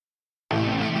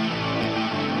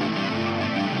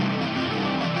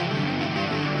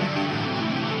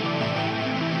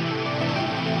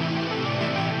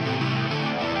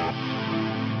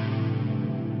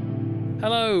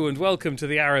Hello and welcome to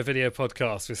the Arrow Video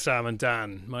Podcast with Sam and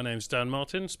Dan. My name's Dan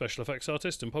Martin, special effects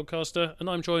artist and podcaster, and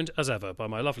I'm joined as ever by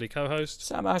my lovely co-host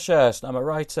Sam Ashurst. I'm a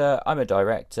writer, I'm a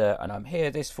director, and I'm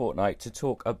here this fortnight to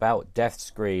talk about Death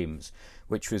Screams,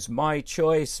 which was my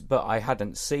choice, but I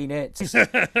hadn't seen it.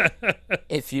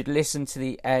 If you'd listened to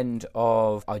the end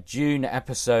of our June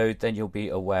episode, then you'll be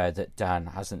aware that Dan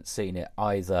hasn't seen it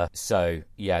either. So,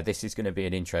 yeah, this is going to be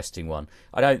an interesting one.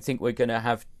 I don't think we're going to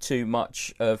have too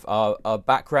much of our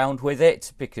background with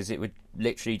it, because it would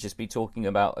literally just be talking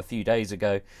about a few days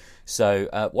ago.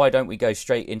 So, why don't we go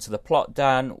straight into the plot,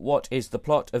 Dan? What is the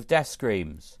plot of Death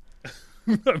Screams?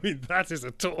 I mean, that is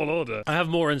a tall order. I have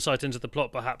more insight into the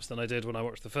plot, perhaps, than I did when I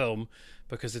watched the film,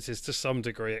 because it is to some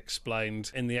degree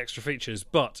explained in the extra features.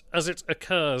 But as it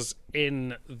occurs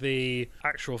in the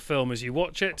actual film as you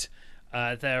watch it,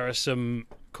 there are some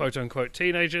quote-unquote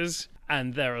teenagers,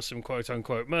 and there are some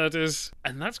quote-unquote murders,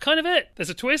 and that's kind of it.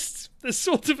 There's a twist. There's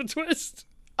sort of a twist.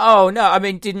 Oh, no, I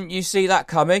mean, didn't you see that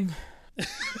coming?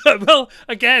 Well,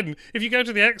 again, if you go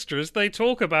to the extras, they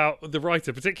talk about, the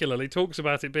writer particularly talks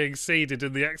about it being seeded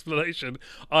in the explanation.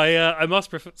 I must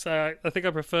say, I think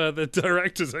I prefer the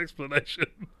director's explanation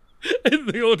in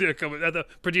the audio comment. The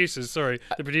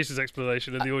producer's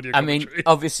explanation in the audio commentary. I mean,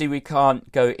 obviously we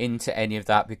can't go into any of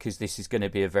that because this is going to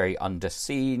be a very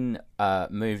underseen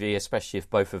movie, especially if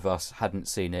both of us hadn't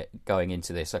seen it going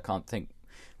into this. I can't think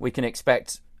we can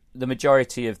expect the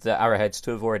majority of the Arrowheads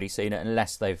to have already seen it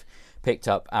unless they've picked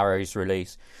up Arrow's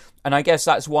release. And I guess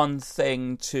that's one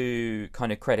thing to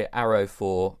kind of credit Arrow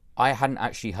for. I hadn't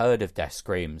actually heard of Death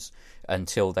Screams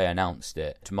until they announced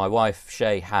it. My wife,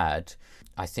 Shay, had.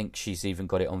 I think she's even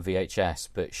got it on VHS,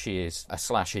 but she is a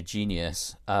slasher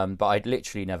genius. But I'd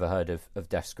literally never heard of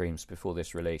Death Screams before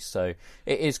this release. So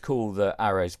it is cool that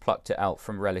Arrow's plucked it out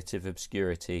from relative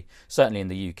obscurity, certainly in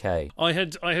the UK. I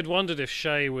had wondered if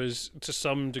Shay was, to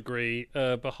some degree,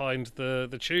 behind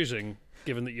the choosing,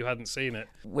 given that you hadn't seen it.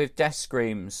 With Death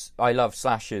Screams, I love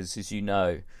slashers, as you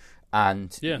know.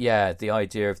 And yeah the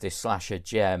idea of this slasher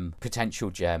potential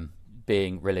gem,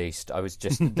 being released, I was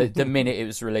just the minute it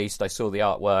was released, I saw the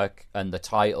artwork and the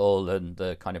title and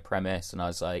the kind of premise, and I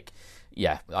was like,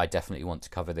 yeah, I definitely want to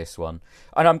cover this one.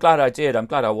 And I'm glad I did. I'm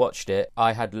glad I watched it.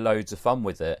 I had loads of fun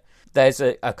with it. There's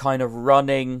a kind of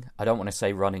running, I don't want to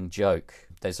say running joke,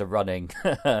 there's a running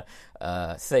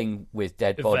thing with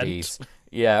dead bodies.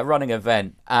 Yeah, a running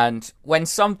event. And when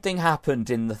something happened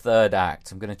in the third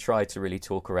act, I'm going to try to really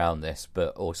talk around this,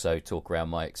 but also talk around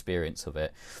my experience of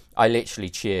it. I literally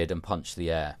cheered and punched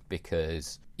the air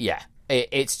because, yeah,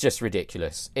 it's just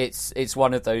ridiculous. It's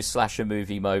one of those slasher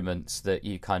movie moments that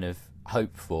you kind of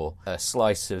hope for. A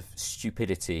slice of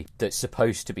stupidity that's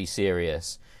supposed to be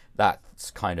serious.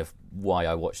 That's kind of why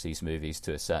I watch these movies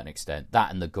to a certain extent. That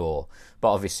and the gore.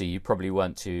 But obviously you probably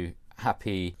weren't too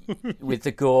happy with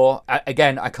the gore.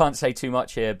 Again, I can't say too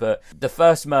much here, but the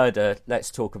first murder, let's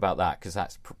talk about that because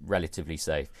that's relatively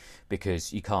safe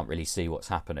because you can't really see what's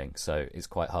happening, so it's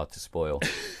quite hard to spoil.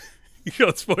 You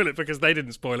can't spoil it because they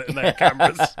didn't spoil it and they had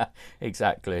cameras.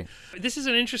 Exactly. This is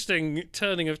an interesting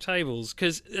turning of tables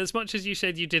because as much as you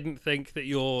said you didn't think that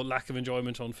your lack of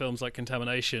enjoyment on films like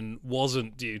Contamination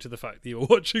wasn't due to the fact that you were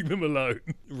watching them alone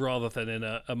rather than in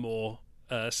a more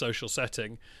social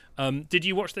setting, did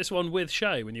you watch this one with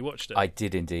Shay when you watched it? I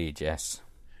did indeed, yes.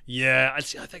 Yeah, I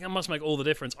think that must make all the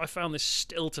difference. I found this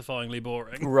stultifyingly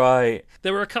boring. Right.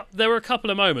 There were a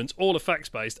couple of moments, all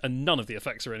effects-based, and none of the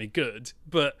effects are any good,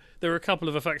 but there were a couple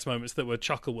of effects moments that were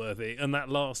chuckle-worthy, and that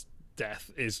last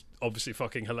death is obviously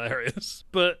fucking hilarious.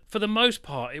 But for the most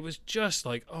part, it was just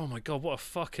like, oh my god, what a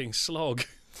fucking slog.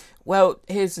 Well,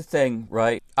 here's the thing,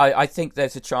 right? I think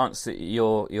there's a chance that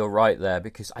you're right there,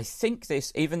 because I think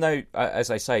this, even though,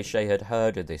 as I say, Shay had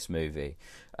heard of this movie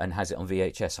and has it on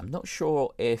VHS, I'm not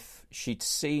sure if she'd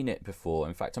seen it before.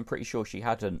 In fact, I'm pretty sure she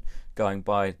hadn't, going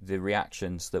by the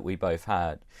reactions that we both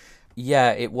had.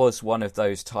 Yeah, it was one of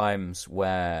those times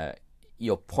where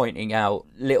you're pointing out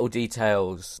little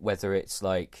details, whether it's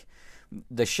like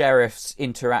the sheriff's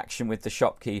interaction with the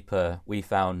shopkeeper we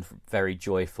found very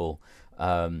joyful.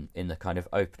 In the kind of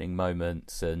opening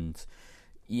moments, and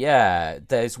yeah,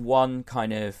 there's one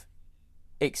kind of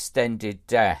extended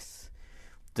death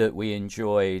that we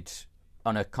enjoyed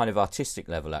on a kind of artistic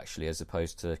level, actually, as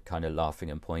opposed to kind of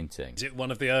laughing and pointing. Is it one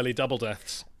of the early double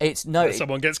deaths?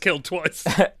 Someone gets killed twice.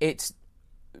 It's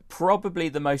probably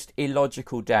the most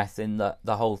illogical death in the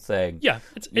whole thing. Yeah,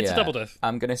 it's a double death.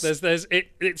 I'm gonna.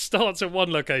 It starts at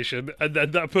one location and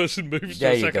then that person moves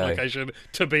to a second location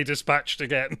to be dispatched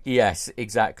again. Yes,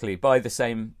 exactly, by the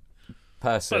same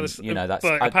person.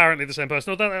 Apparently the same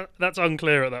person. Well, that's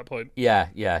unclear at that point.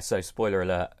 Yeah. So spoiler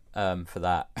alert. for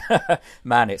that.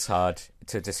 Man, it's hard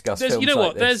to discuss films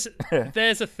like this.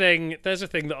 There's a thing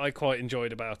that I quite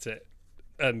enjoyed about it,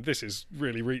 and this is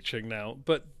really reaching now,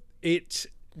 but it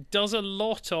does a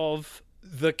lot of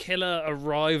the killer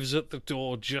arrives at the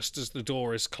door just as the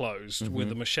door is closed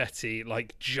with a machete,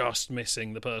 like just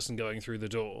missing the person going through the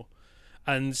door.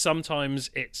 And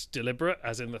sometimes it's deliberate,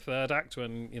 as in the third act,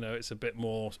 when, you know, it's a bit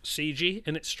more siegey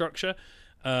in its structure.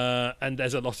 And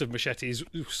there's a lot of machetes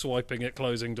swiping at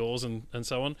closing doors and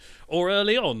so on. Or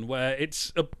early on, where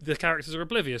it's the characters are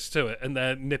oblivious to it and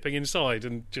they're nipping inside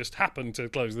and just happen to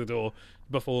close the door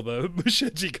before the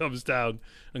machete comes down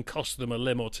and costs them a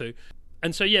limb or two.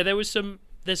 And so, yeah, there's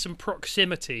some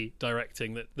proximity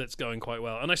directing that's going quite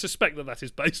well. And I suspect that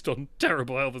is based on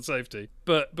terrible health and safety.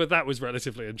 But that was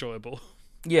relatively enjoyable.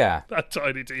 Yeah. That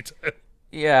tiny detail.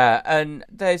 Yeah, and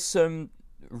there's some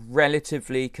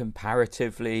relatively,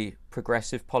 comparatively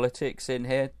progressive politics in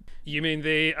here. You mean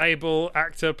the able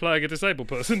actor playing a disabled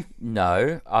person?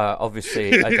 No,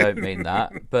 obviously I don't mean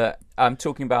that. But I'm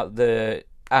talking about the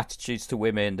attitudes to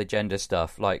women, the gender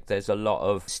stuff. Like, there's a lot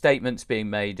of statements being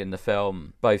made in the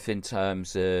film, both in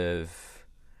terms of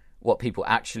what people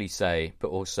actually say, but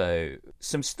also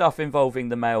some stuff involving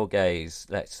the male gaze,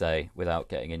 let's say, without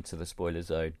getting into the spoiler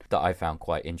zone, that I found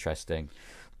quite interesting.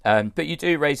 But you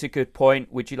do raise a good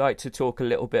point. Would you like to talk a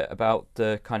little bit about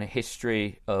the kind of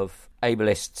history of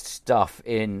ableist stuff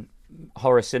in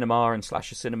horror cinema and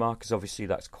slasher cinema, because obviously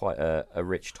that's quite a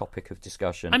rich topic of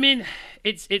discussion? I mean,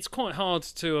 it's quite hard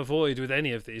to avoid with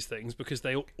any of these things because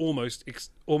they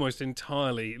almost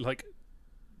entirely, like,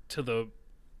 to the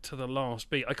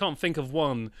last beat. I can't think of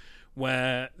one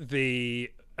where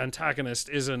the antagonist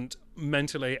isn't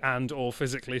mentally and or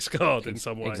physically scarred in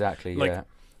some way. Exactly, like, yeah.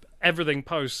 Everything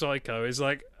post Psycho is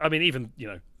like, I mean, even, you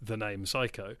know, the name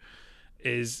Psycho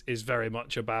is very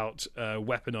much about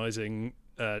weaponizing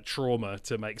trauma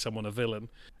to make someone a villain.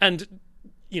 And,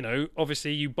 you know,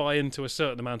 obviously you buy into a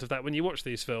certain amount of that when you watch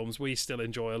these films. We still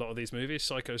enjoy a lot of these movies.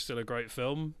 Psycho's still a great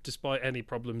film, despite any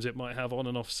problems it might have on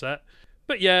and off set.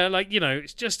 But yeah, like, you know,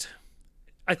 it's just,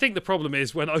 I think the problem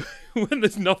is when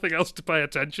there's nothing else to pay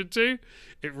attention to,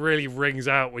 it really rings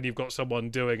out when you've got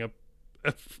someone doing a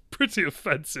pretty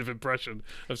offensive impression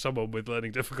of someone with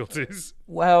learning difficulties.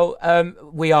 Well,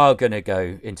 we are going to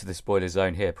go into the spoiler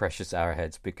zone here, precious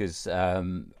arrowheads, because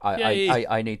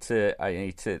I need to.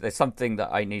 There's something that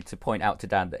I need to point out to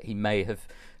Dan that he may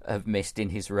have missed in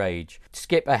his rage.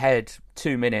 Skip ahead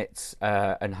 2 minutes,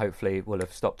 and hopefully we'll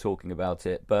have stopped talking about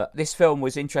it. But this film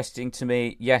was interesting to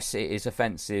me. Yes, it is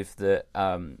offensive that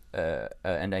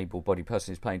an able-bodied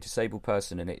person is playing a disabled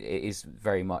person, and it is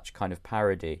very much kind of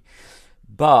parody.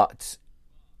 But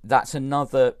that's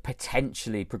another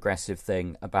potentially progressive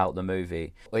thing about the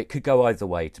movie. It could go either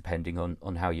way depending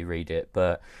on how you read it,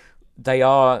 but they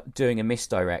are doing a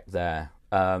misdirect there.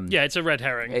 Yeah, it's a red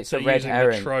herring. It's a red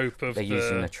herring. They're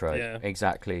using the trope. Yeah.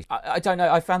 Exactly. I don't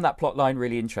know. I found that plot line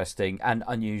really interesting and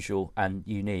unusual and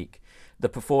unique. The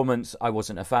performance I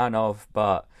wasn't a fan of,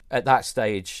 but at that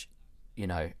stage, you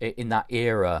know, in that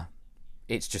era,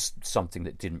 it's just something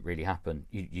that didn't really happen.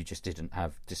 You just didn't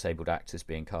have disabled actors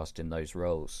being cast in those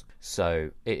roles. So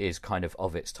it is kind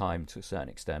of its time to a certain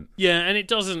extent. Yeah, and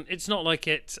it's not like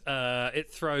it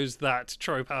throws that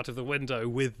trope out of the window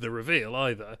with the reveal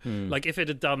either. Like, if it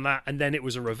had done that and then it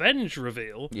was a revenge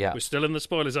reveal, we're still in the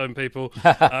spoiler zone, people,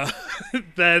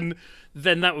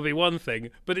 then that would be one thing.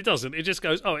 But it doesn't. It just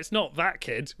goes, oh, it's not that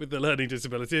kid with the learning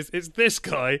disabilities. It's this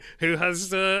guy who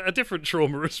has a different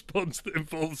trauma response that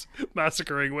involves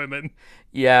massacring women.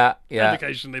 Yeah. And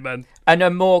occasionally men. And a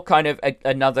more kind of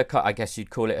another, I guess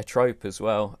you'd call it a trope as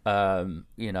well.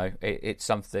 You know, it's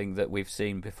something that we've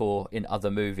seen before in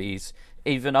other movies,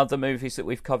 even other movies that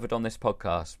we've covered on this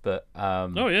podcast. But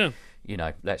you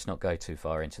know, let's not go too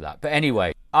far into that. But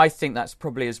anyway, I think that's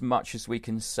probably as much as we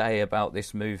can say about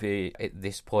this movie at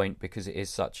this point, because it is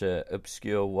such a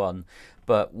obscure one.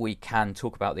 But we can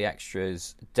talk about the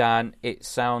extras. Dan, it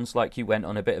sounds like you went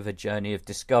on a bit of a journey of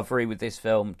discovery with this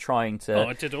film, trying to... Oh,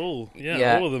 I did all.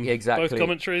 Yeah, all of them. Exactly. Both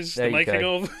commentaries, the making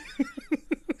of.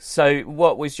 So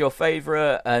what was your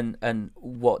favourite, and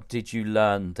what did you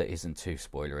learn that isn't too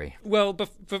spoilery? Well,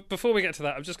 before we get to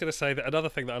that, I'm just going to say that another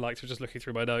thing that I liked, just looking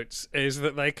through my notes, is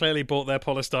that they clearly bought their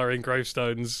polystyrene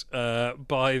gravestones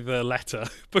by the letter,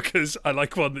 because I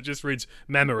like one that just reads,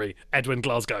 Memory, Edwin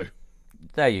Glasgow.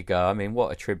 There you go. I mean,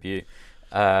 what a tribute.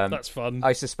 That's fun.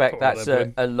 I suspect that's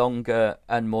a longer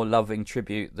and more loving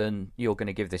tribute than you're going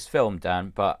to give this film,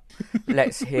 Dan, but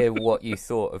let's hear what you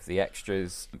thought of the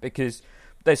extras, because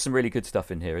there's some really good stuff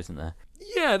in here, isn't there?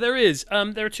 Yeah, there is.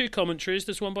 There are two commentaries.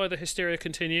 There's one by The Hysteria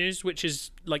Continues, which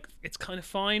is like, it's kind of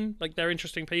fine. Like, they're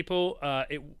interesting people.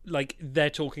 They're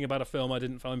talking about a film I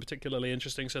didn't find particularly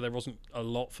interesting, so there wasn't a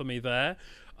lot for me there.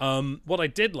 What I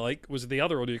did like was the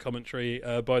other audio commentary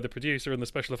by the producer and the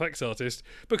special effects artist,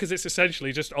 because it's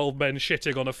essentially just old men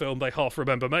shitting on a film they half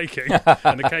remember making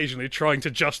and occasionally trying to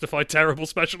justify terrible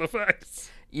special effects.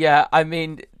 Yeah, I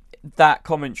mean, that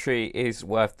commentary is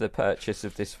worth the purchase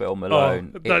of this film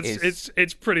alone.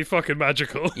 It's pretty fucking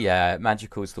magical. Yeah,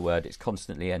 magical is the word. It's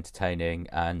constantly entertaining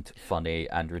and funny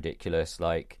and ridiculous.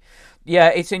 And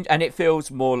it feels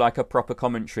more like a proper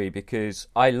commentary, because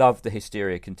I love The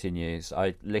Hysteria Continues.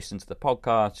 I listen to the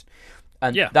podcast,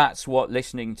 and that's what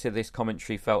listening to this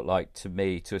commentary felt like to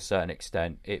me to a certain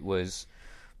extent. It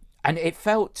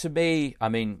felt to me, I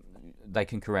mean, they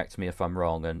can correct me if I'm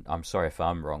wrong, and I'm sorry if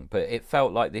I'm wrong, but it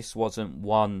felt like this wasn't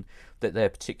one that they're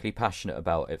particularly passionate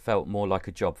about. It felt more like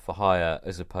a job for hire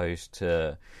as opposed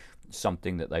to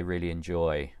something that they really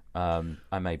enjoy. I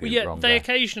may be wrong they there.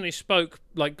 Occasionally spoke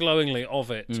like glowingly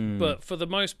of it, but for the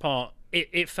most part,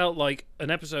 it felt like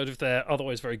an episode of their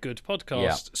otherwise very good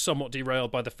podcast, somewhat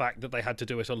derailed by the fact that they had to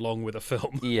do it along with a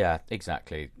film. Yeah,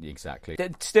 exactly.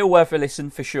 It's still worth a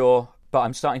listen for sure. But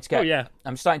I'm starting to get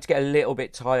a little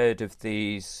bit tired of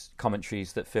these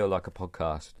commentaries that feel like a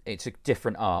podcast. It's a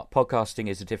different art. Podcasting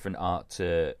is a different art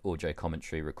to audio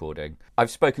commentary recording. I've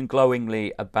spoken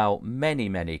glowingly about many,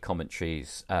 many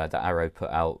commentaries that Arrow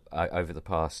put out over the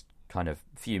past kind of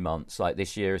few months. Like,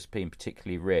 this year has been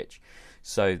particularly rich.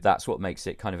 So that's what makes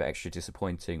it kind of extra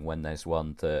disappointing when there's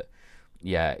one that,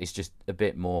 is just a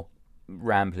bit more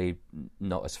rambly,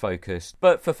 not as focused.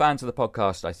 But for fans of the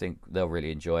podcast, I think they'll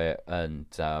really enjoy it. And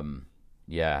I'm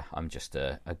just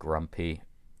a grumpy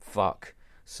fuck.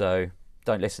 So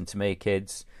don't listen to me,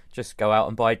 kids. Just go out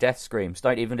and buy Death Screams.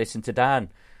 Don't even listen to Dan.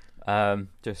 What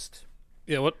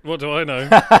do I know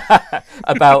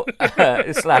about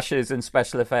slashers and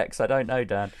special effects? I don't know,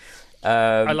 Dan.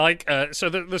 I like so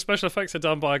the special effects are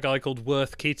done by a guy called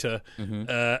Worth Keeter,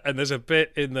 and there's a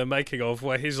bit in the making of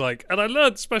where he's like, and I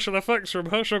learned special effects from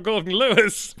Herschel Gordon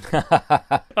Lewis.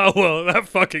 Oh well, that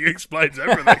fucking explains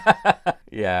everything.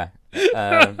 Yeah.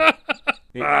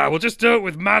 We'll just do it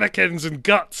with mannequins and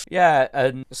guts. Yeah,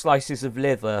 and slices of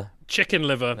liver. Chicken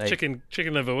liver, chicken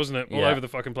liver, wasn't it? All over the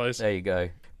fucking place. There you go.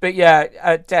 But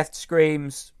yeah, Death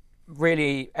Screams,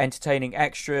 really entertaining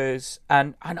extras,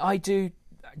 and I do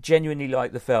genuinely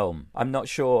like the film. I'm not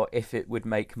sure if it would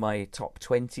make my top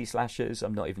 20 slashers.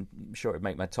 I'm not even sure it would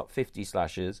make my top 50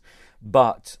 slashers,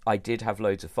 but I did have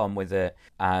loads of fun with it,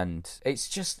 and it's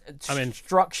just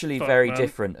structurally very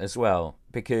different as well,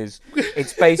 because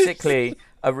it's basically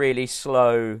a really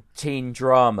slow teen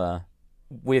drama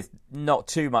with not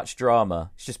too much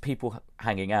drama. It's just people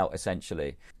hanging out,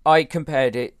 essentially. I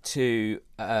compared it to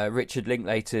Richard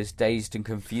Linklater's Dazed and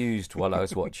Confused while I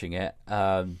was watching it.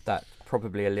 That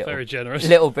probably very generous,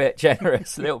 little bit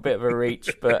generous, a little bit of a reach,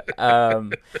 but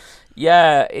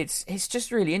it's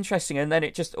just really interesting. And then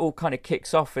it just all kind of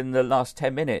kicks off in the last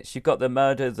 10 minutes. You've got the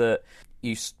murder that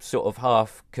you sort of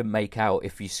half can make out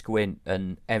if you squint,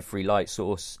 and every light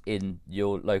source in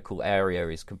your local area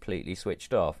is completely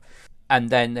switched off. And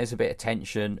then there's a bit of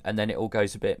tension, and then it all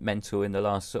goes a bit mental in the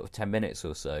last sort of 10 minutes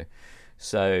or so.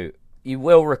 So you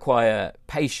will require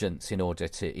patience in order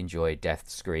to enjoy Death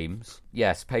Screams.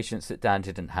 Yes, patience that Dan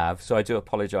didn't have, so I do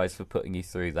apologise for putting you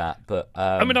through that. But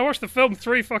I watched the film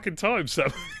 3 fucking times, so...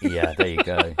 Yeah, there you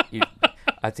go.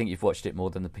 I think you've watched it more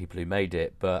than the people who made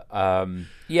it, but I'm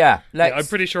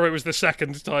pretty sure it was the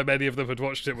second time any of them had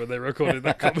watched it when they recorded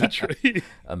that commentary.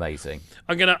 Amazing.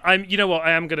 You know what?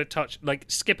 I am gonna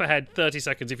skip ahead 30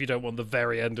 seconds if you don't want the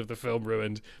very end of the film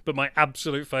ruined. But my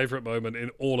absolute favourite moment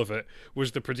in all of it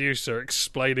was the producer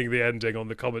explaining the ending on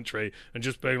the commentary and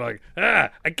just being like, I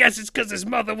guess it's because his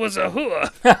mother was a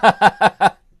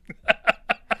whore.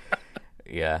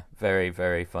 Yeah, very,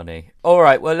 very funny. All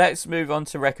right, well, let's move on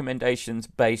to recommendations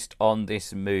based on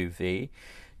this movie.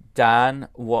 Dan,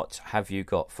 what have you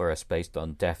got for us based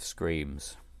on Death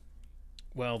Screams?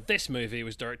 Well, this movie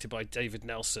was directed by David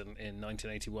Nelson in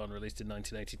 1981, released in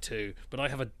 1982, but I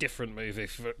have a different movie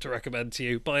to recommend to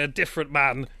you by a different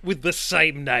man with the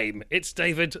same name. It's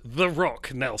David The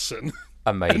Rock Nelson.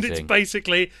 Amazing. And it's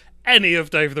basically any of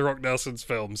Dave the Rock Nelson's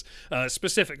films.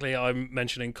 Specifically, I'm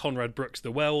mentioning Conrad Brooks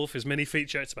the Werewolf, his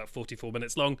mini-feature. It's about 44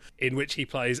 minutes long, in which he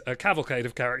plays a cavalcade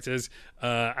of characters,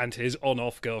 and his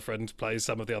on-off girlfriend plays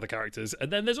some of the other characters.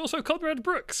 And then there's also Conrad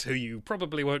Brooks, who you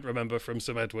probably won't remember from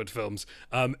some Edward films.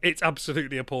 It's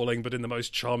absolutely appalling, but in the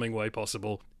most charming way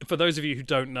possible. For those of you who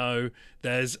don't know,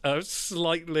 there's a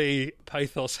slightly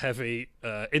pathos-heavy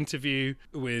interview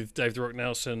with Dave the Rock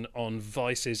Nelson on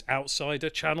Vice's Outsider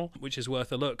channel, which is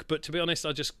worth a look. But to be honest,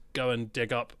 I just go and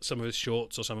dig up some of his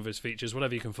shorts or some of his features,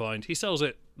 whatever you can find. He sells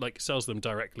them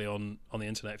directly on the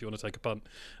internet if you want to take a punt.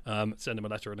 Send him a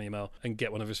letter or an email and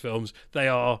get one of his films. They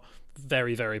are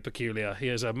very, very peculiar. He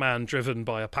is a man driven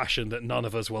by a passion that none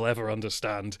of us will ever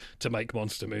understand, to make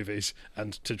monster movies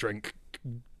and to drink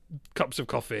cups of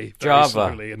coffee very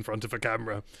slowly in front of a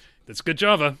camera. It's good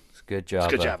Java. It's good Java.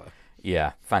 It's good Java.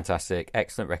 Yeah, fantastic.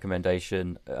 Excellent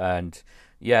recommendation. And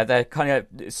yeah, they're kind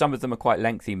of, some of them are quite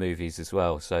lengthy movies as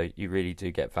well, so you really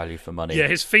do get value for money. Yeah,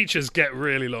 his features get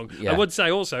really long. Yeah. I would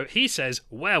say also, he says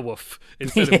werewolf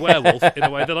instead of werewolf in a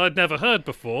way that I'd never heard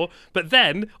before. But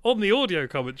then, on the audio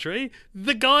commentary,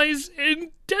 the guys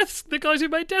who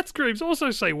made Death Screams also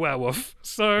say werewolf.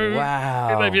 So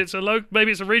wow. maybe it's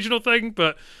a regional thing,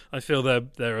 but I feel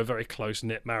they're a very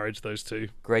close-knit marriage, those two.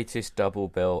 Greatest double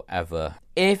bill ever.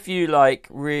 If you like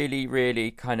really,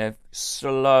 really kind of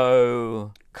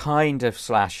slow kind of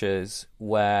slashers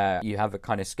where you have a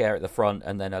kind of scare at the front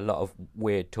and then a lot of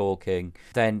weird talking,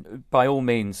 then by all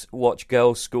means watch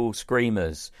Girls' School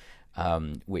Screamers,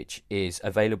 which is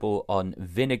available on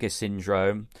Vinegar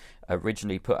Syndrome,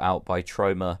 originally put out by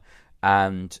Troma.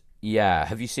 And yeah,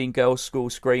 have you seen Girls' School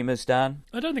Screamers, Dan?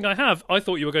 I don't think I have. I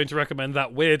thought you were going to recommend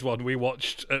that weird one we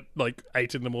watched at like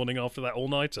 8 a.m. after that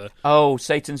all-nighter. Oh,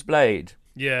 Satan's Blade.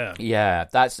 Yeah,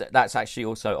 that's actually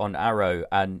also on Arrow,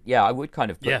 and yeah, I would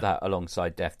kind of put that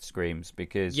alongside Death Screams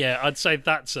because I'd say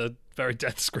that's a very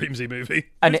Death Screamsy movie.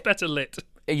 And it's better lit.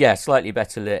 Yeah, slightly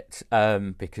better lit,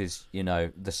 because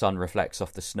the sun reflects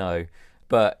off the snow.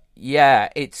 But yeah,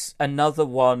 it's another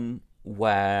one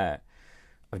where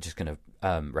I'm just going to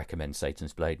recommend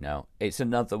Satan's Blade now. It's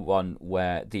another one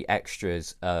where the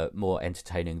extras are more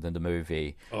entertaining than the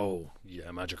movie. Oh,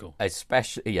 yeah, magical.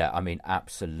 Especially,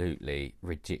 absolutely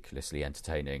ridiculously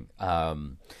entertaining.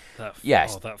 That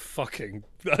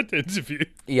interview.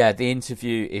 Yeah, the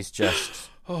interview is just...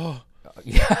 Oh.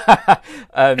 Yeah.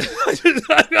 I'm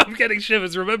getting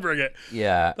shivers remembering it.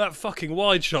 Yeah. That fucking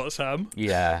wide shot, Sam.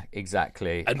 Yeah,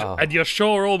 exactly. And you're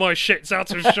sure all my shit's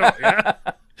out of shot, yeah?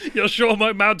 You're sure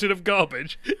my mountain of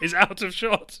garbage is out of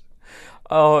shot?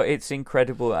 Oh, it's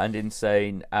incredible and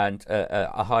insane, and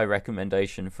a high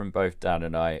recommendation from both Dan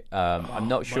and I. I'm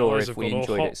not sure if we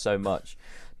enjoyed it so much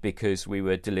because we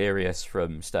were delirious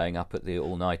from staying up at the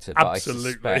all-nighter, but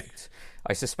absolutely.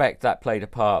 I suspect that played a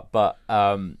part. But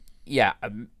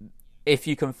if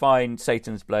you can find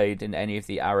Satan's Blade in any of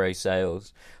the Arrow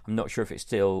sales, I'm not sure if it's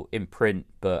still in print,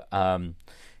 but I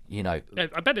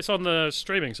bet it's on the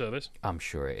streaming service. I'm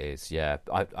sure it is, yeah.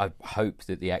 I hope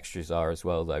that the extras are as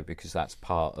well, though, because that's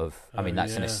part of...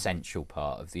 that's an essential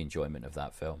part of the enjoyment of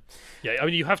that film. Yeah, I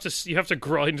mean, you have to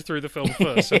grind through the film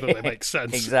first so that they make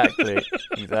sense.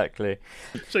 Exactly.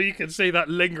 So you can see that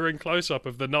lingering close-up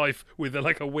of the knife with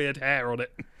a weird hair on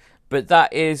it. But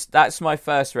that's my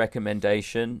first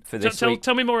recommendation for this week.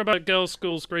 Tell me more about Girls'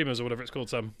 School Screamers or whatever it's called,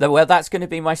 Sam. Well, that's going to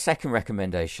be my second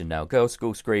recommendation now, Girls'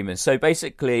 School Screamers. So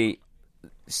basically,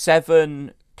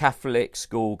 7 Catholic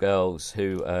schoolgirls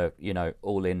who are,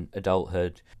 all in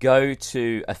adulthood, go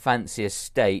to a fancy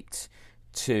estate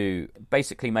to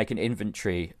basically make an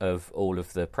inventory of all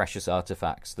of the precious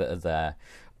artifacts that are there.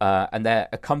 And they're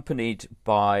accompanied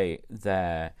by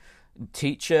their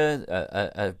teacher,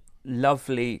 a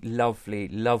lovely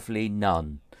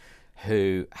nun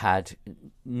who had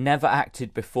never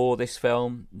acted before this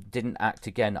film, didn't act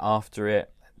again after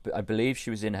it. I believe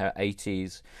she was in her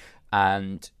 80s,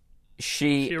 and Is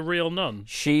she a real nun?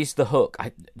 She's the hook.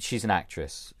 She's an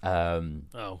actress.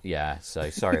 Oh. Yeah, so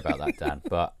sorry about that, Dan.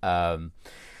 But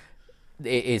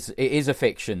it is a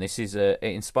fiction. This is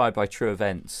inspired by true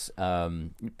events,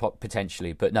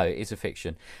 potentially, but no, it is a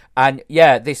fiction. And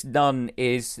yeah, this nun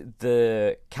is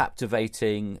the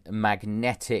captivating,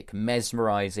 magnetic,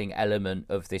 mesmerizing element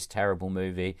of this terrible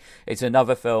movie. It's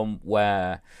another film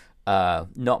where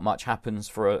not much happens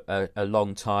for a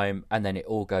long time, and then it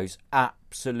all goes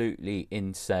absolutely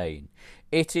insane.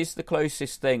 It is the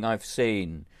closest thing I've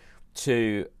seen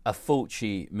to a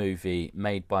Fulci movie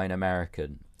made by an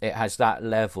American. It has that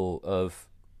level of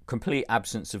complete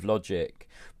absence of logic,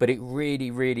 but it really,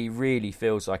 really, really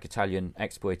feels like Italian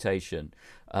exploitation,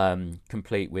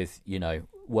 complete with,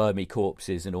 wormy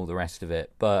corpses and all the rest of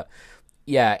it. But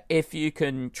yeah, if you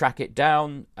can track it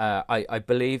down, I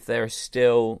believe there are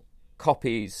still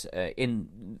copies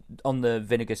on the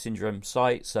Vinegar Syndrome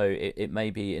site, so it may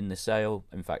be in the sale.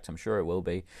 In fact, I'm sure it will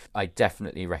be. I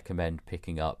definitely recommend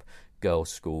picking up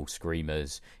Girls' School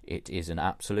Screamers. It is an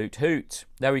absolute hoot.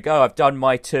 There we go, I've done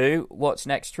my 2. What's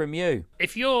next from you?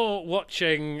 If you're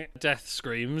watching Death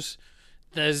Screams,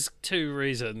 there's 2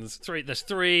 reasons. There's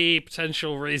 3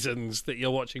 potential reasons that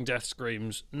you're watching Death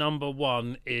Screams. Number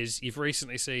 1 is you've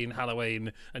recently seen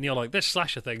Halloween and you're like, this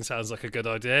slasher thing sounds like a good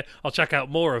idea. I'll check out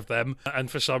more of them.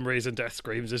 And for some reason, Death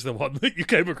Screams is the one that you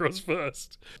came across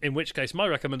first. In which case, my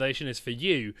recommendation is for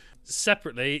you.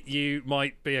 Separately, you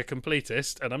might be a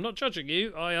completist, and I'm not judging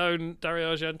you. I own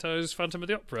Dario Argento's Phantom of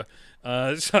the Opera.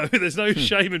 So there's no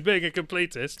shame in being a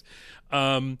completist.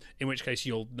 In which case,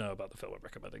 you'll know about the film I'm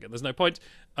recommending it. There's no point.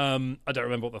 I don't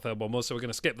remember what the third one was, so we're going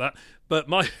to skip that. But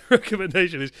my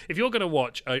recommendation is, if you're going to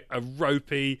watch a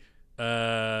ropey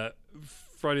Friday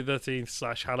the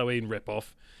 13th / Halloween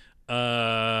ripoff,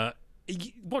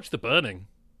 watch The Burning.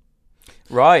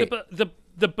 Right.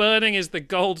 The Burning is the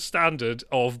gold standard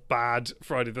of bad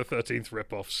Friday the 13th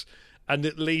ripoffs, and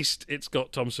at least it's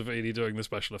got Tom Savini doing the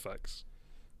special effects.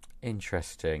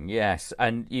 Interesting, yes.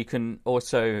 And you can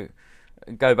also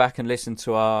go back and listen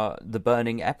to The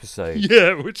Burning episode.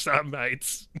 Yeah, which Sam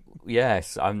hates.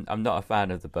 Yes, I'm not a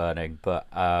fan of The Burning, but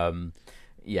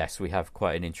yes, we have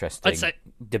quite an interesting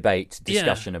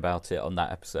discussion about it on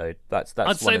that episode. That's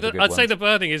I'd say The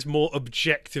Burning is more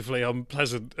objectively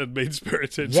unpleasant and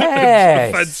mean-spirited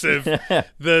and offensive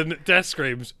than Death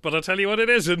Screams, but I'll tell you what, it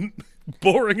isn't.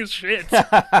 Boring as shit.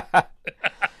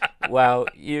 Well,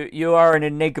 you are an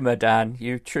enigma, Dan.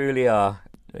 You truly are.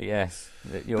 Yes.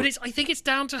 But I think it's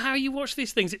down to how you watch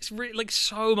these things. It's really,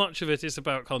 so much of it is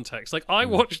about context. I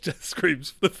watched Death Screams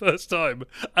for the first time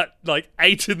at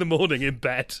 8 in the morning in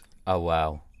bed. Oh,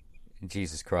 wow.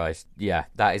 Jesus Christ. Yeah,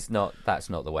 that's not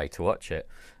the way to watch it.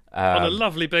 On a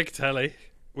lovely big telly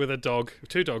with a dog,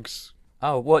 2 dogs.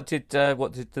 Oh, what did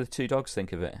the 2 dogs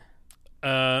think of it?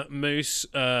 Moose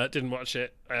didn't watch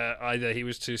it either. He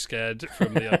was too scared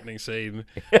from the opening scene,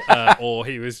 or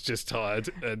he was just tired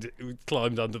and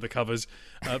climbed under the covers.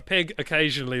 Pig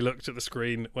occasionally looked at the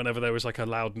screen whenever there was a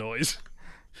loud noise,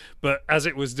 but as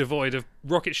it was devoid of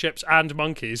rocket ships and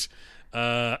monkeys,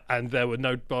 and there were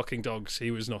no barking dogs,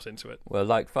 he was not into it. Well,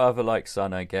 like father, like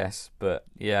son, I guess. But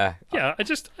yeah. Yeah, I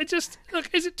just look,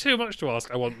 is it too much to ask?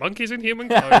 I want monkeys in human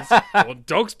clothes, I want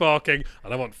dogs barking,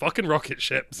 and I want fucking rocket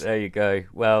ships. There you go.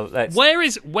 Well, Where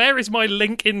is my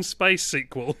Link in Space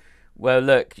sequel? Well,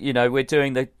 look, we're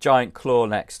doing the giant claw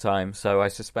next time, so I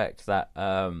suspect that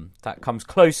that comes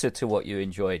closer to what you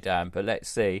enjoy, Dan. But let's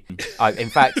see. In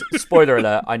fact, spoiler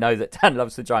alert, I know that Dan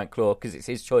loves the giant claw because it's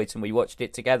his choice and we watched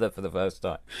it together for the first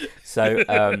time. So,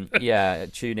 yeah,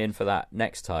 tune in for that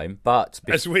next time. But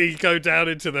as we go down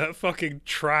into the fucking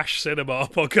trash cinema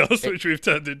podcast, which we've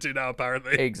turned into now,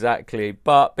 apparently. Exactly.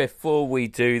 But before we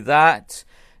do that,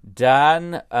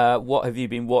 Dan, what have you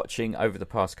been watching over the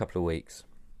past couple of weeks?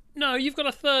 No, you've got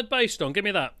a third based on. Give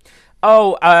me that.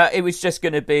 Oh, it was just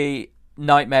going to be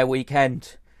Nightmare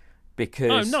Weekend.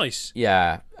 Because, oh, nice.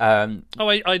 Yeah.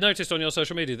 I noticed on your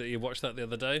social media that you watched that the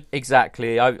other day.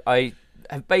 Exactly. I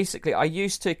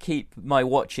used to keep my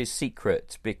watches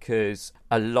secret because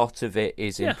a lot of it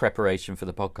is in preparation for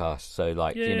the podcast. So,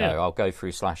 I'll go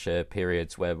through slasher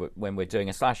periods when we're doing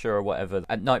a slasher or whatever.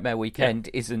 And Nightmare Weekend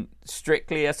isn't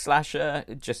strictly a slasher,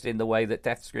 just in the way that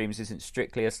Death Screams isn't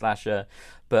strictly a slasher.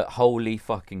 But holy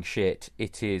fucking shit,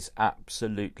 it is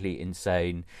absolutely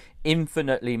insane.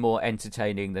 Infinitely more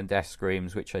entertaining than Death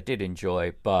Screams, which I did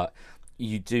enjoy. But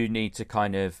you do need to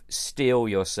kind of steel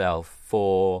yourself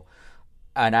for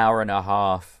an hour and a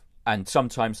half, and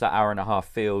sometimes that hour and a half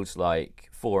feels like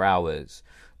 4 hours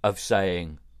of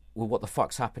saying, well, what the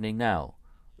fuck's happening now?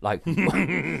 So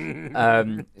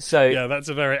yeah, that's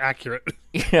a very accurate.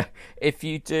 Yeah, if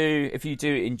you do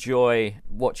enjoy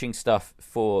watching stuff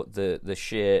for the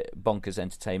sheer bonkers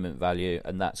entertainment value,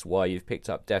 and that's why you've picked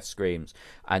up Death Screams,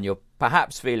 and you're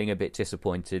perhaps feeling a bit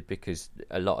disappointed because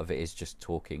a lot of it is just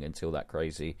talking until that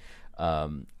crazy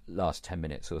last 10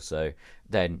 minutes or so,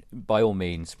 then by all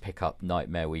means pick up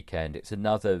Nightmare Weekend. It's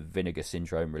another Vinegar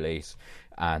Syndrome release,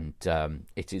 and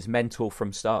it is mental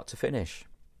from start to finish.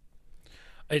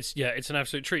 It's an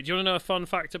absolute treat. Do you want to know a fun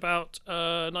fact about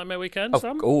Nightmare Weekend,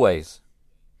 Sam? Always.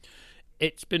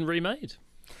 It's been remade.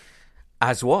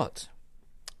 As what?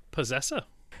 Possessor.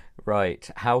 Right.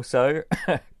 How so?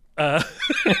 Uh,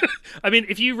 I mean,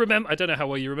 if you remember, I don't know how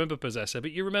well you remember Possessor,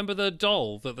 but you remember the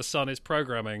doll that the son is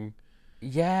programming.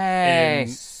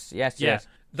 Yes, yes.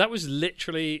 That was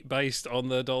literally based on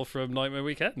the doll from Nightmare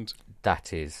Weekend.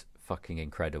 That is fucking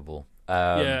incredible.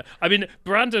 Yeah, I mean,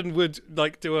 Brandon would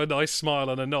like do a nice smile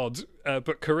and a nod,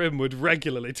 but Karim would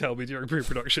regularly tell me during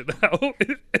pre-production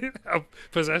how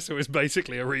Possessor was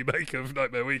basically a remake of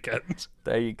Nightmare Weekend.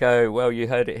 There you go. Well, you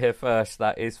heard it here first.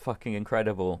 That is fucking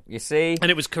incredible. You see?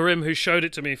 And it was Karim who showed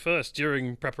it to me first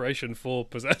during preparation for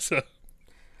Possessor.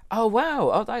 Oh, wow.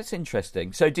 Oh, that's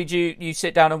interesting. So did you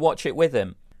sit down and watch it with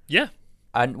him? Yeah.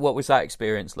 And what was that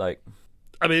experience like?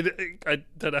 I mean, I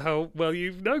don't know how well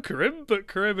you know Karim, but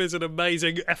Karim is an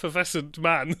amazing, effervescent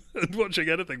man, and watching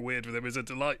anything weird with him is a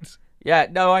delight. Yeah,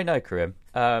 no, I know Karim.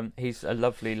 He's a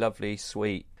lovely, lovely,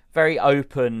 sweet, very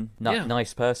open,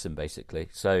 nice person, basically.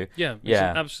 So he's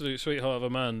an absolute sweetheart of a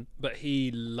man, but he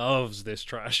loves this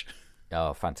trash.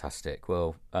 Oh, fantastic.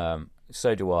 Well,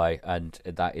 so do I, and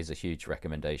that is a huge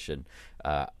recommendation.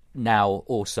 Now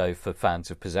also for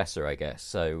fans of Possessor, I guess.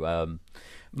 So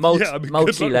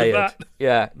multi-layered.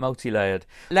 Yeah, multi-layered.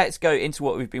 Let's go into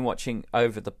what we've been watching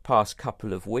over the past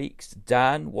couple of weeks.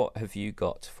 Dan, what have you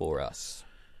got for us?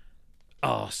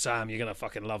 Oh, Sam, you're gonna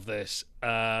fucking love this.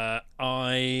 I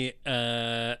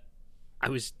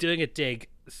was doing a dig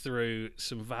through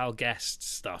some Val Guest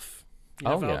stuff. You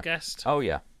know Val Guest? Oh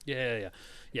yeah. Yeah.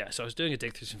 So I was doing a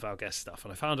dig through some Val Guest stuff,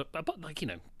 and I found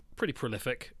pretty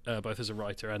prolific, both as a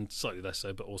writer and slightly less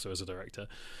so, but also as a director.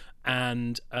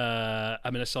 And I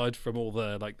mean, aside from all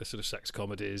the the sort of sex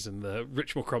comedies and the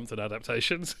Richmore Crompton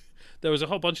adaptations, there was a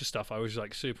whole bunch of stuff I was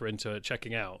super into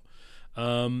checking out.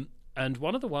 And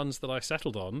one of the ones that I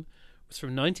settled on was from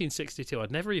 1962.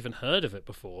 I'd never even heard of it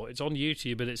before. It's on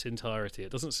YouTube in its entirety.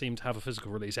 It doesn't seem to have a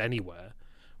physical release anywhere.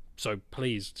 So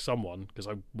please, someone, because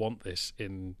I want this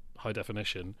in high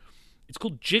definition. It's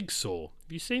called Jigsaw.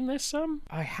 Have you seen this, Sam?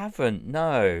 I haven't,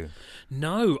 no.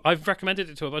 No, I've recommended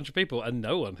it to a bunch of people and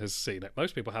no one has seen it.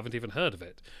 Most people haven't even heard of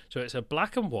it. So it's a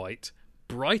black and white,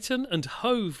 Brighton and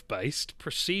Hove-based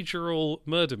procedural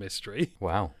murder mystery.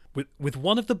 Wow. With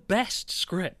one of the best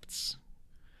scripts.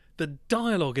 The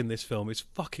dialogue in this film is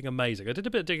fucking amazing. I did a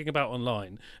bit of digging about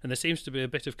online, and there seems to be a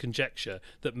bit of conjecture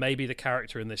that maybe the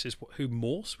character in this is who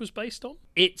Morse was based on.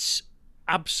 It's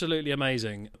absolutely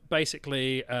amazing.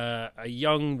 Basically, a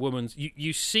young woman's...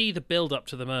 You see the build-up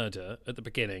to the murder at the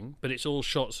beginning, but it's all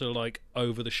shot sort of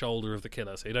over the shoulder of the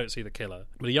killer, so you don't see the killer.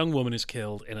 But a young woman is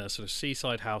killed in a sort of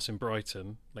seaside house in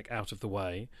Brighton, out of the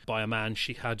way, by a man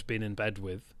she had been in bed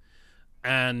with.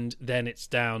 And then it's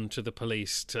down to the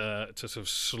police to sort of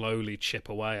slowly chip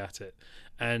away at it.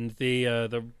 And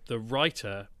the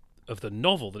writer of the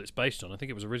novel that it's based on, I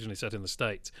think it was originally set in the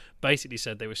States, basically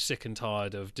said they were sick and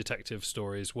tired of detective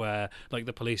stories where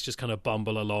the police just kind of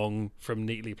bumble along from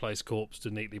neatly placed corpse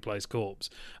to neatly placed corpse,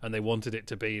 and they wanted it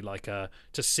to be to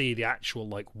see the actual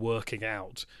working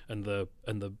out and the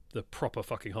proper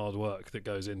fucking hard work that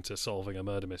goes into solving a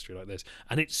murder mystery like this.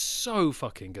 And it's so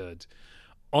fucking good.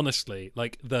 Honestly,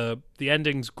 the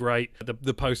ending's great.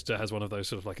 The poster has one of those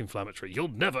sort of inflammatory,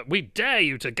 we dare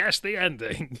you to guess the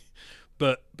ending.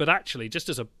 But actually, just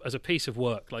as a piece of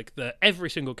work, every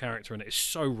single character in it is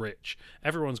so rich.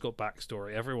 Everyone's got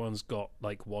backstory. Everyone's got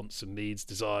wants and needs,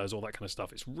 desires, all that kind of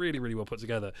stuff. It's really, really well put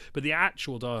together. But the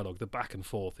actual dialogue, the back and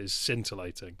forth, is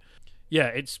scintillating. Yeah,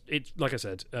 it's like I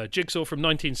said, Jigsaw from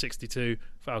 1962,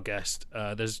 Val Guest.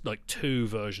 There's 2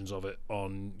 versions of it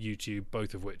on YouTube,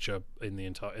 both of which are in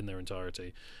their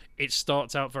entirety. It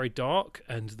starts out very dark,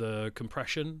 and the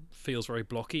compression feels very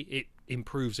blocky. It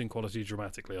improves in quality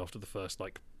dramatically after the first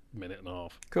minute and a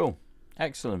half. Cool.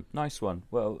 Excellent. Nice one.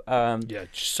 Well, yeah,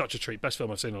 such a treat. Best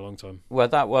film I've seen in a long time. Well,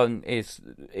 that one is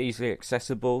easily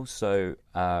accessible, so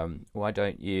why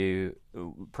don't you,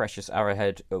 Precious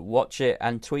Arrowhead, watch it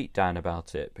and tweet Dan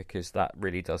about it, because that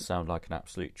really does sound like an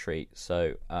absolute treat.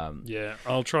 So yeah,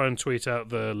 I'll try and tweet out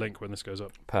the link when this goes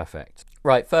up. Perfect.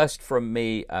 Right, first from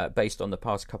me, based on the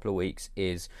past couple of weeks,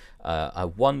 is a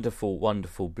wonderful,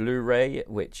 wonderful Blu-ray,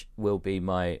 which will be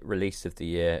my release of the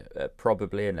year,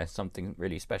 probably, unless something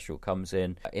really special comes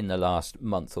in the last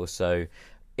month or so.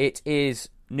 It is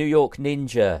New York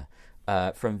Ninja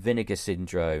from Vinegar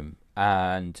Syndrome,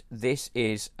 and this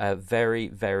is a very,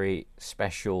 very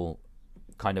special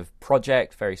kind of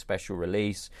project, very special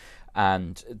release.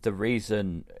 And the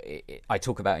reason I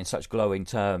talk about it in such glowing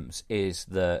terms is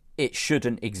that it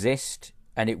shouldn't exist,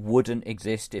 and it wouldn't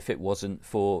exist if it wasn't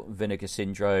for Vinegar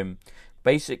Syndrome.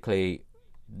 Basically,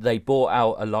 they bought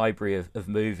out a library of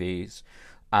movies,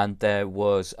 and there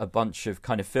was a bunch of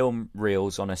kind of film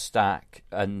reels on a stack,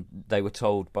 and they were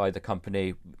told by the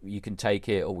company, you can take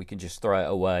it or we can just throw it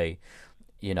away.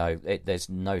 You know, there's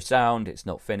no sound, it's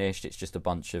not finished, it's just a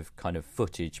bunch of kind of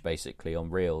footage basically on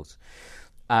reels.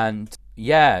 And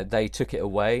yeah, they took it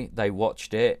away, they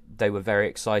watched it, they were very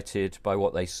excited by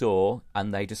what they saw,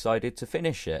 and they decided to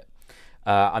finish it.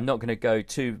 I'm not going to go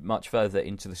too much further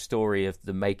into the story of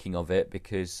the making of it,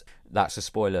 because that's a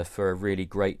spoiler for a really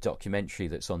great documentary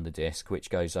that's on the disc, which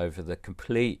goes over the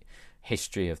complete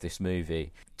history of this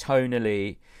movie.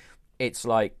 Tonally, it's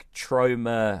like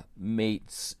Troma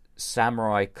meets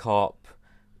Samurai Cop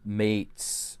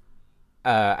meets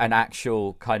an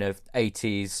actual kind of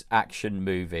 80s action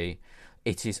movie.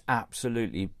 It is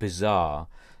absolutely bizarre,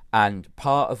 and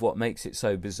part of what makes it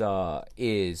so bizarre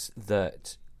is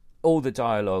that all the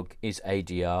dialogue is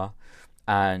ADR,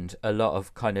 and a lot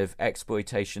of kind of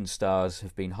exploitation stars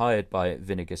have been hired by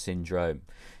Vinegar Syndrome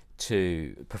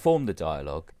to perform the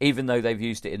dialogue. Even though they've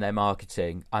used it in their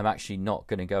marketing, I'm actually not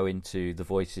going to go into the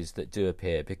voices that do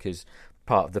appear, because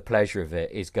part of the pleasure of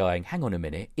it is going, hang on a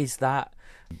minute, is that?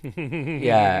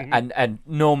 Yeah, and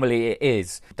normally it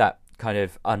is that kind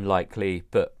of unlikely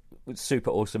but super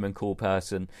awesome and cool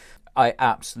person. I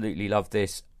absolutely love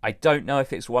this. I don't know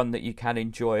if it's one that you can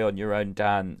enjoy on your own,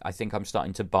 Dan. I think I'm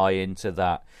starting to buy into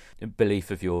that belief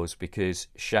of yours, because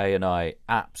Shay and I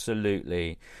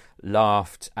absolutely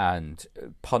laughed and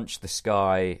punched the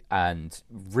sky and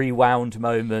rewound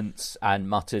moments and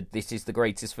muttered, this is the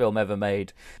greatest film ever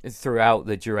made, throughout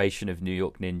the duration of New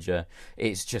York Ninja.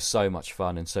 It's just so much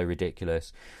fun and so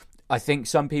ridiculous. I think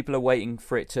some people are waiting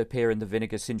for it to appear in the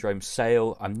Vinegar Syndrome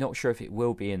sale. I'm not sure if it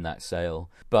will be in that sale,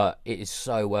 but it is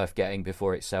so worth getting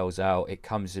before it sells out. It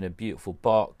comes in a beautiful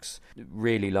box,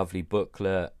 really lovely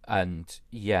booklet, and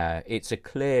yeah, it's a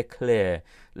clear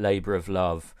labour of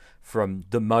love from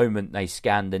the moment they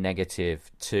scan the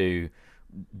negative to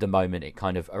the moment it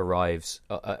kind of arrives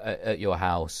at your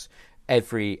house.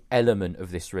 Every element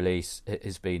of this release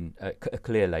has been a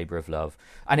clear labour of love.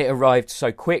 And it arrived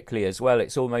so quickly as well.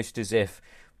 It's almost as if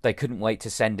they couldn't wait to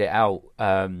send it out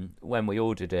when we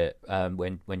ordered it,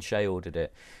 when Shay ordered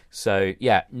it. So,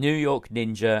 yeah, New York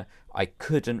Ninja, I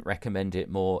couldn't recommend it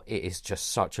more. It is just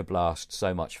such a blast,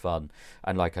 so much fun.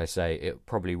 And like I say, it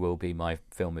probably will be my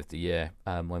film of the year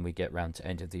when we get round to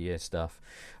end of the year stuff.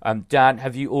 Dan,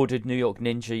 have you ordered New York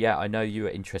Ninja yet? I know you were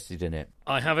interested in it.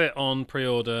 I have it on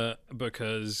pre-order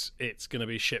because it's going to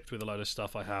be shipped with a load of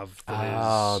stuff I have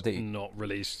that is not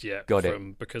released yet.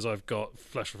 Because I've got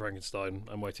Flesh of Frankenstein.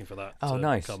 I'm waiting for that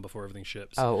to come before everything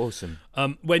ships. Oh, awesome.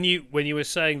 When you were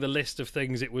saying the list of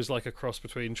things, it was like a cross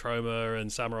between Troma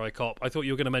and Samurai Cop. I thought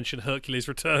you were going to mention Hercules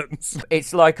Returns.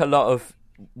 It's like a lot of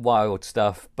wild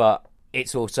stuff, but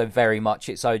it's also very much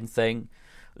its own thing.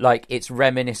 Like, it's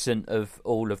reminiscent of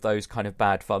all of those kind of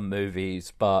bad fun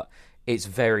movies, but it's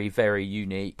very, very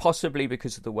unique, possibly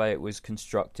because of the way it was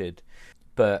constructed.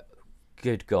 But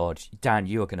good God, Dan,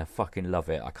 you are going to fucking love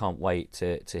it. I can't wait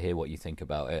to hear what you think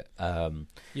about it.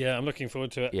 Yeah, I'm looking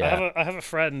forward to it. Yeah. I have a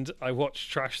friend I watched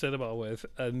Trash Cinema with,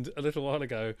 and a little while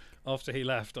ago, after he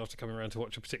left, after coming around to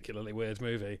watch a particularly weird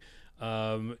movie,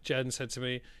 Jen said to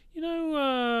me, you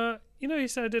know, he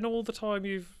said in all the time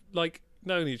you've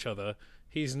known each other,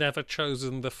 he's never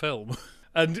chosen the film.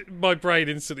 And my brain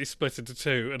instantly split into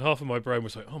two, and half of my brain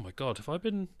was like, oh my God, have I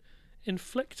been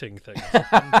inflicting things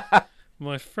on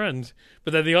my friend?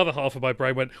 But then the other half of my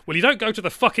brain went, well, you don't go to the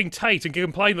fucking Tate and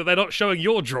complain that they're not showing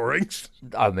your drawings.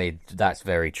 I mean, that's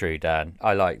very true, Dan.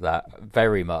 I like that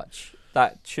very much.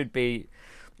 That should be...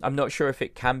 I'm not sure if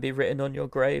it can be written on your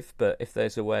grave, but if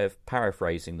there's a way of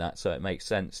paraphrasing that so it makes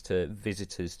sense to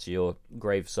visitors to your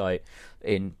gravesite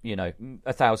in,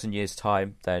 1,000 years'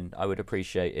 time, then I would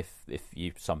appreciate if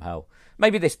you somehow...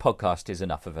 Maybe this podcast is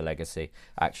enough of a legacy,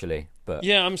 actually. But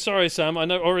yeah, I'm sorry, Sam. I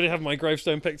already have my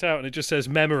gravestone picked out, and it just says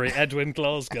Memory, Edwin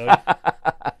Glasgow.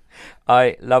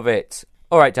 I love it.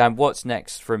 All right, Dan, what's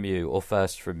next from you, or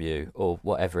first from you, or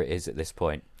whatever it is at this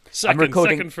point?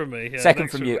 Second from me. Yeah, second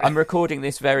from you. I'm recording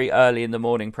this very early in the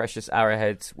morning, precious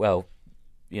arrowheads. Well,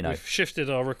 We've shifted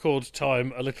our record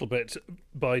time a little bit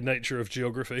by nature of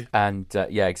geography. And,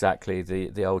 yeah, exactly.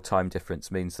 The old time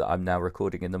difference means that I'm now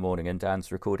recording in the morning and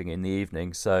Dan's recording in the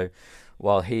evening. So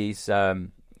while he's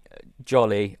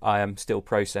jolly, I am still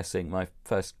processing my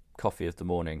first coffee of the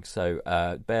morning. So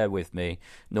bear with me.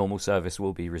 Normal service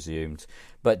will be resumed.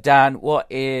 But, Dan, what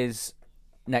is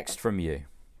next from you?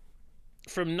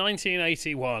 From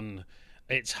 1981,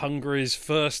 it's Hungary's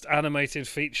first animated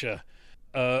feature.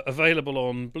 Available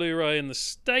on Blu-ray in the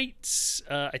States.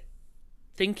 I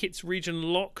think it's region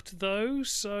locked, though,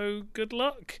 so good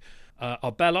luck.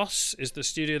 Arbelos is the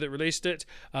studio that released it.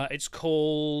 It's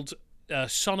called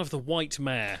Son of the White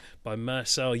Mare by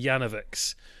Marcel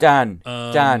Janovics. Dan,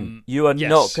 you are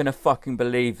not going to fucking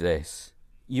believe this.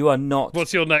 You are not.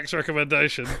 What's your next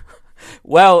recommendation?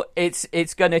 Well, it's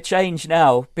going to change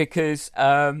now because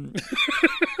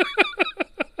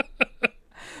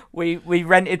we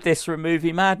rented this from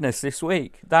Movie Madness this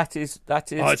week. That is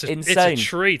insane. It's a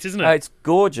treat, isn't it? It's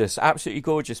gorgeous, absolutely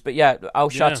gorgeous. But yeah, I'll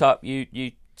shut up.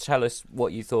 You tell us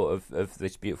what you thought of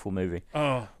this beautiful movie.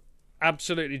 Oh,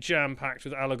 absolutely jam-packed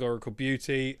with allegorical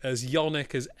beauty, as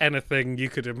yonic as anything you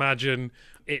could imagine.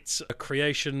 It's a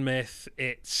creation myth.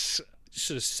 It's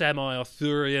sort of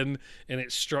semi-Arthurian in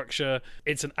its structure.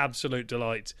 It's an absolute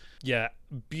delight. Yeah,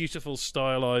 beautiful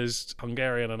stylized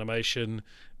Hungarian animation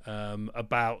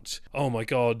about, oh my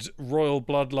god, royal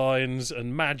bloodlines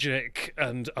and magic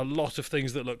and a lot of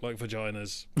things that look like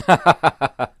vaginas.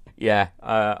 Yeah,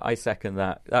 I second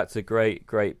that. That's a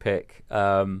great pick.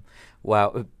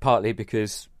 Well, partly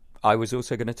because I was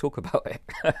also going to talk about it.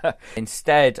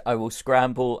 Instead, I will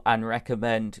scramble and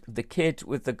recommend The Kid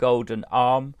with the Golden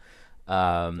Arm,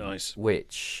 nice.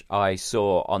 Which I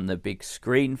saw on the big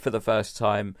screen for the first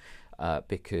time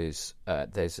because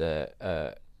there's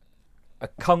a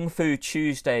Kung Fu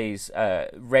Tuesdays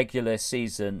regular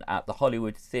season at the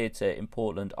Hollywood Theatre in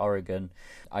Portland, Oregon.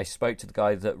 I spoke to the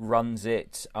guy that runs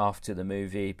it after the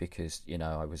movie because, you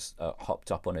know, I was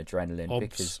hopped up on adrenaline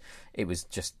because it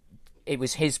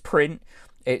was his print.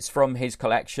 It's from his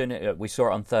collection. We saw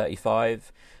it on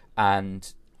 35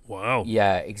 and... Wow.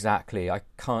 Yeah, exactly. I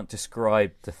can't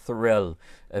describe the thrill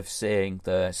of seeing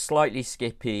the slightly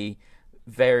skippy,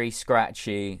 very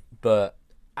scratchy, but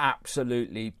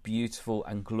absolutely beautiful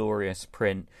and glorious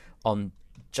print on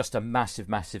just a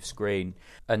massive screen.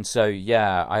 And so,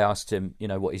 yeah, I asked him, you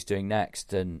know, what he's doing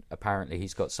next, and apparently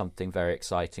he's got something very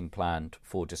exciting planned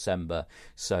for December.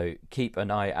 So keep an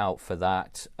eye out for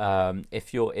that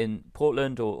if you're in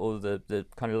Portland or the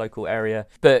kind of local area.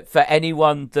 But for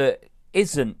anyone that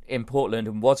isn't in Portland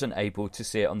and wasn't able to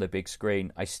see it on the big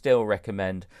screen, I still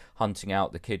recommend hunting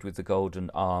out The Kid with the Golden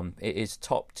Arm. It is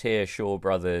top tier Shaw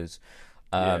Brothers.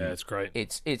 Yeah, it's great.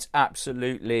 It's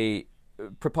absolutely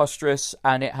preposterous,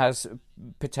 and it has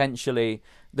potentially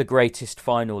the greatest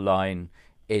final line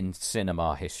in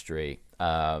cinema history.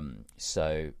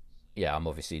 So, yeah, I'm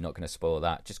obviously not going to spoil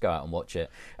that. Just go out and watch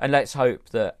it. And let's hope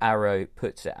that Arrow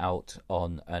puts it out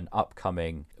on an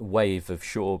upcoming wave of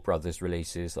Shaw Brothers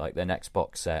releases, like their next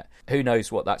box set. Who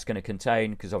knows what that's going to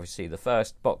contain, because obviously the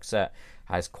first box set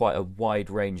has quite a wide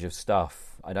range of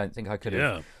stuff. I don't think I could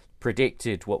have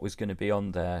predicted what was going to be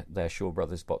on their Shaw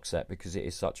Brothers box set, because it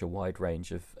is such a wide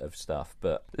range of stuff.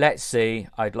 But let's see.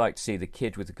 I'd like to see The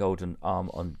Kid with the Golden Arm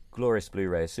on glorious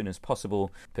Blu-ray as soon as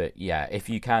possible. But yeah, if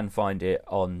you can find it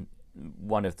on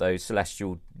one of those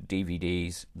Celestial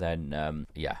DVDs, then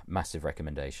yeah, massive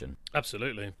recommendation.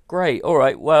 Absolutely. Great. All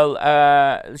right, well,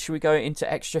 should we go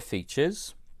into extra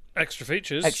features? Extra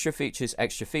features? Extra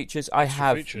features. I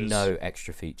have no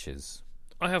extra features.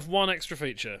 I have one extra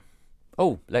feature.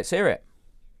 Oh, let's hear it.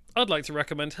 I'd like to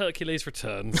recommend Hercules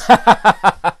Returns.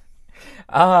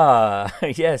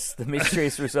 Yes, the mystery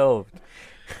is resolved.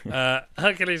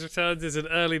 Hercules Returns is an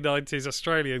early 90s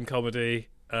Australian comedy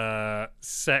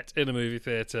set in a movie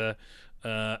theatre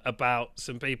about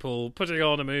some people putting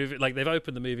on a movie. Like, they've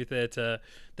opened the movie theatre,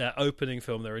 their opening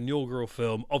film, their inaugural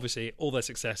film. Obviously, all their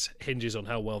success hinges on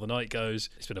how well the night goes.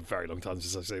 It's been a very long time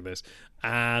since I've seen this.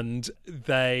 And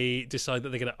they decide that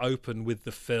they're going to open with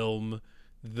the film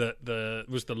that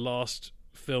was the last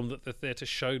film that the theatre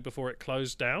showed before it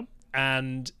closed down.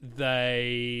 And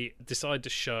they decide to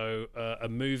show a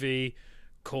movie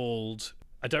called...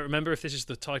 I don't remember if this is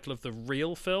the title of the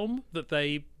real film that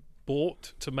they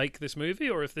bought to make this movie,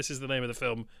 or if this is the name of the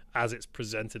film as it's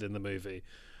presented in the movie.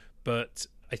 But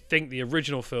I think the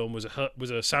original film was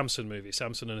a Samson movie,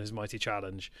 Samson and His Mighty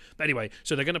Challenge. But anyway,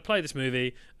 so they're going to play this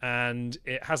movie, and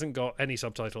it hasn't got any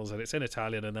subtitles, and it's in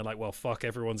Italian, and they're like, well, fuck,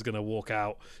 everyone's going to walk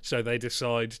out. So they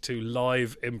decide to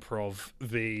live improv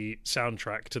the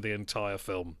soundtrack to the entire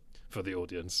film for the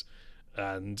audience.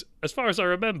 And as far as I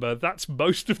remember, that's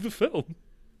most of the film.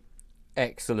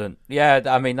 Excellent. Yeah,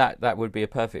 I mean, that would be a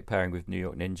perfect pairing with New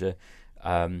York Ninja.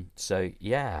 So,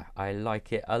 yeah, I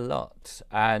like it a lot.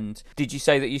 And did you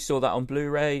say that you saw that on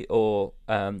Blu-ray, or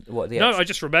what? No, I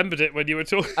just remembered it when you were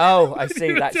talking. Oh, I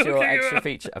see. That's your extra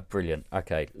feature. Oh, brilliant.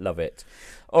 Okay, love it.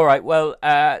 All right, well,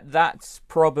 that's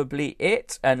probably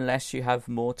it, unless you have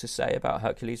more to say about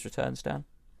Hercules Returns, Dan.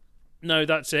 No,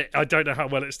 that's it. I don't know how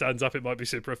well it stands up. It might be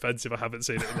super offensive. I haven't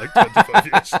seen it in like 25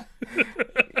 years.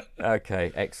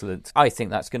 Okay, excellent. I think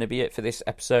that's going to be it for this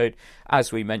episode.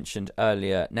 As we mentioned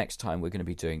earlier, next time we're going to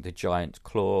be doing the giant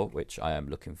claw, which I am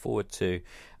looking forward to.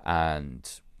 And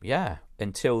yeah,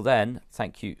 until then,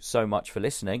 thank you so much for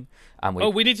listening. And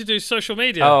we need to do social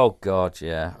media. Oh, God,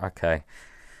 yeah. Okay.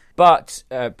 But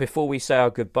before we say our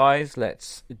goodbyes,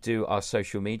 let's do our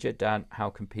social media. Dan, how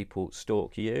can people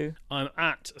stalk you? I'm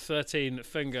at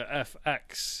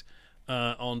 13fingerfx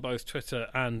on both Twitter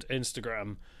and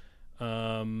Instagram.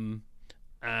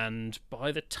 And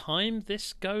by the time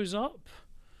this goes up,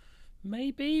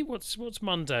 maybe what's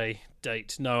Monday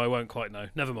date? No, I won't quite know.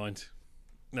 Never mind.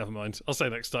 I'll say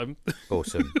next time.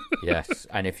 Awesome. Yes.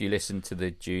 And if you listen to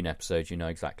the June episode, you know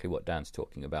exactly what Dan's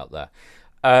talking about there.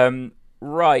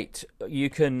 Right.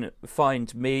 You can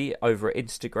find me over at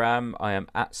Instagram. I am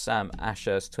at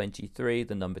SamAshers23,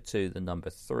 the number 2, the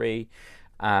number 3.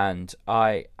 And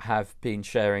I have been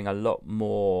sharing a lot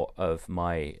more of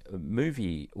my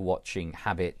movie watching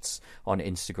habits on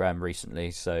Instagram recently.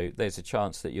 So there's a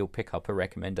chance that you'll pick up a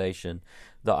recommendation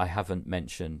that I haven't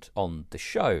mentioned on the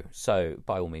show. So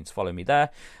by all means, follow me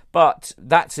there. But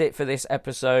that's it for this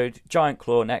episode. Giant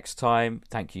Claw next time.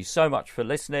 Thank you so much for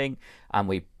listening. And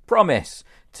we promise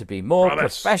to be more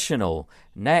professional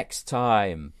next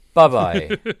time.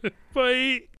 Bye-bye.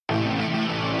 Bye.